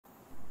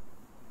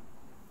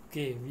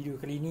Okay, video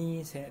kali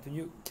ni saya nak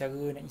tunjuk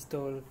cara nak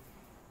install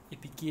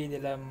APK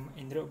dalam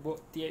Android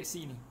box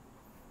Tx6 ni.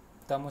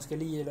 Pertama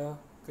sekali ialah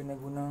kena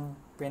guna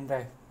pen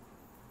drive.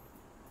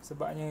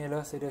 Sebabnya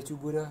ialah saya dah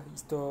cuba dah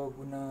install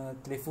guna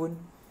telefon,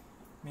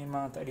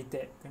 memang tak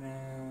detect, kena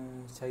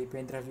cari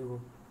pen drive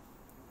juga.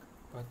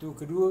 Lepas tu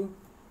kedua,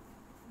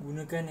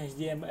 gunakan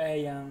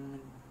HDMI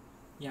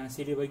yang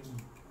sedia bagi.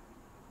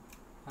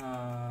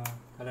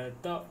 Kalau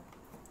tak,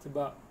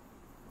 sebab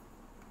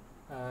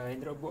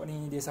Android box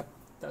ni dia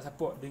tak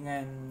support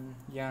dengan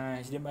yang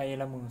HDMI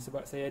yang lama.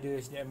 Sebab saya ada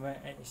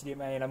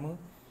HDMI yang lama,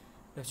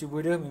 dah cuba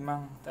dah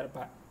memang tak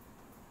dapat.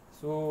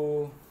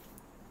 So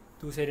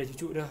tu saya dah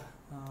cucuk dah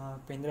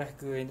pendrive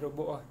ke Android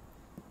box lah.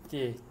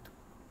 Okay,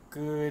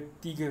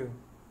 ketiga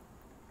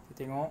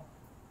kita tengok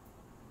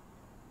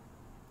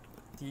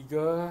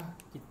tiga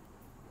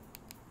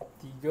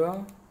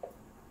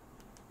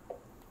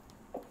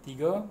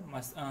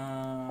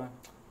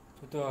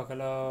contoh lah,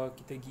 kalau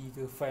kita pergi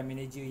ke file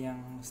manager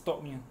yang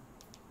stock punya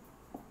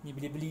ni,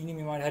 beli-beli ni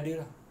memang dah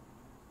ada lah.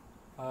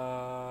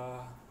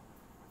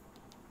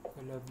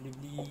 Kalau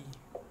beli-beli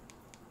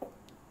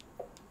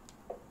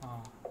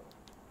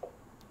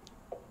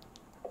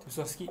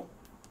susah sikit.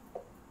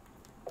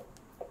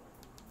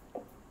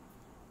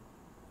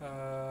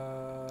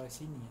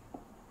 Sini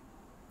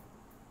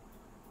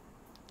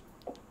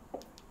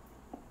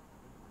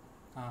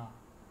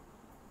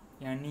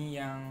yang ni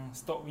yang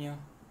stock punya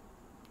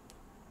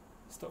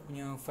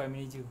file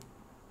manager.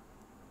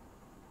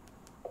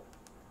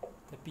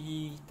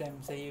 Tapi time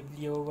saya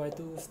beli awal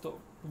tu,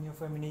 stok punya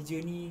file manager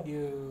ni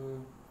dia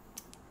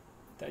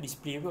tak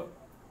display pula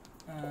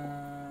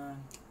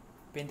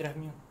pendrive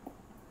punya.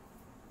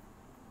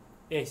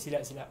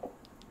 Silap.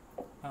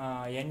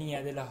 Yang ni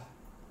adalah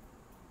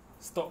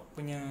stok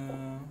punya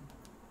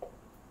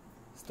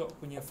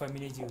file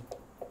manager.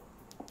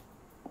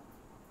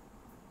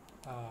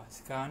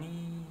 Sekarang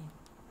ni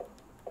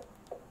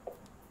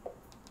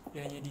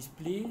dia hanya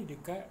display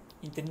dekat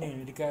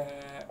internal,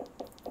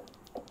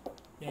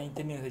 yang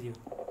internal saja.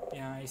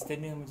 Yang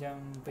external macam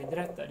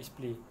pendrive tak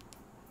display.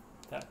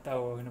 Tak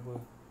tahu kenapa.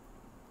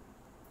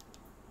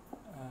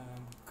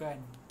 Bukan.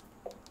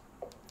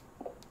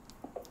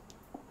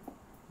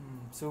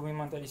 So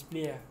memang tak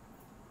display lah.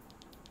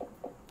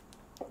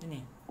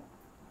 Ini.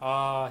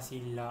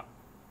 Silap.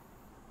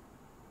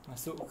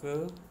 Masuk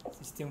ke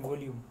sistem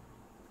volume.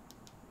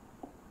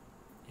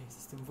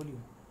 Sistem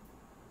volume.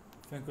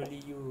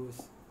 Frequently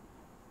use.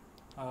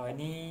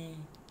 Ni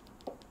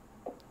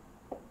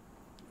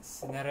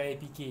senarai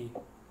APK.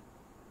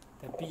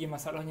 Tapi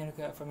masalahnya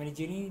dekat file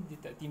manager ni, dia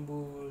tak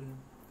timbul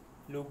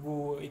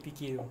logo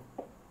APK tu.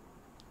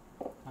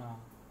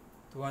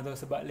 Tu orang tahu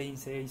sebab lain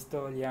saya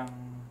install yang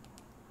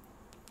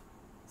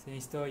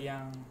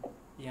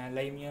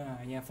lainnya,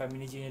 yang file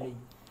manager yang lain.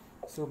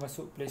 So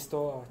masuk Play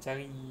Store,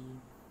 cari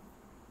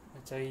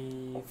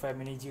file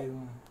manager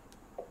tu.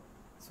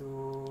 So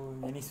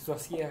yang ni susah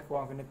sikit lah,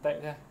 korang kena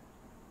type lah,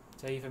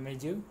 cari file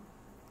manager.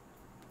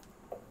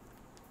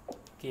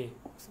 Okay,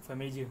 masuk file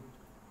manager.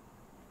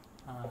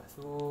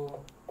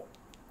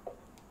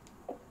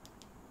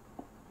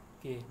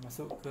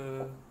 Masuk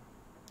ke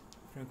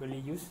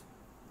frequently use.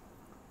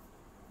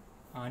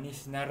 Ni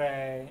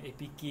senarai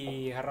APK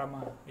haram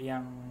lah,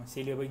 yang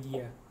seller bagi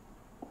lah.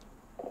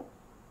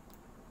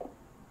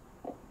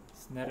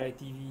 Senarai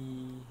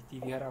TV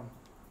haram.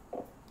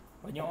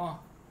 Banyak lah.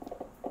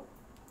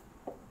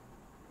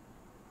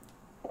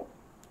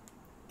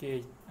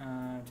 Okay,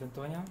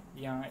 contohnya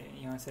yang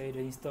saya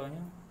dah installnya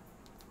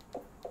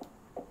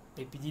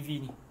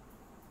APTV ni.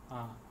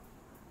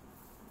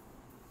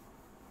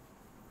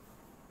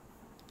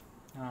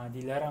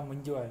 Dilarang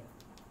menjual.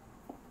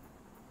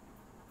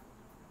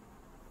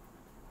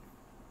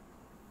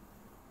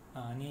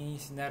 Ni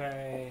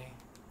senarai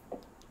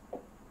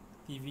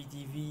TV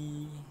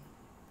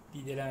di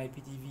dalam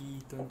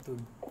APTV tonton.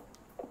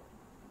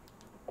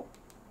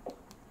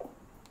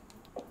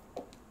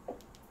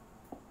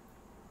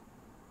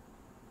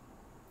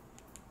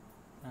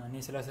 Ni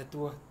salah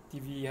satu lah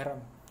TV haram.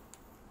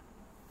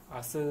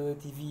 Asal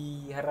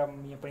TV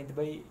haram yang paling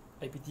terbaik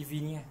IPTV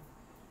ni lah.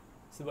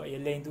 Sebab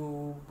yang lain tu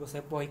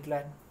bersepah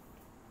iklan,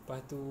 lepas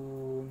tu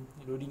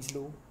loading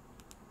slow.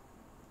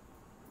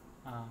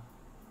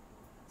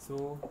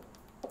 So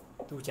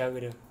tu cara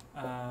dia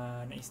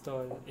nak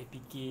install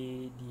APK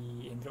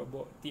di Android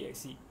box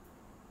Tx6.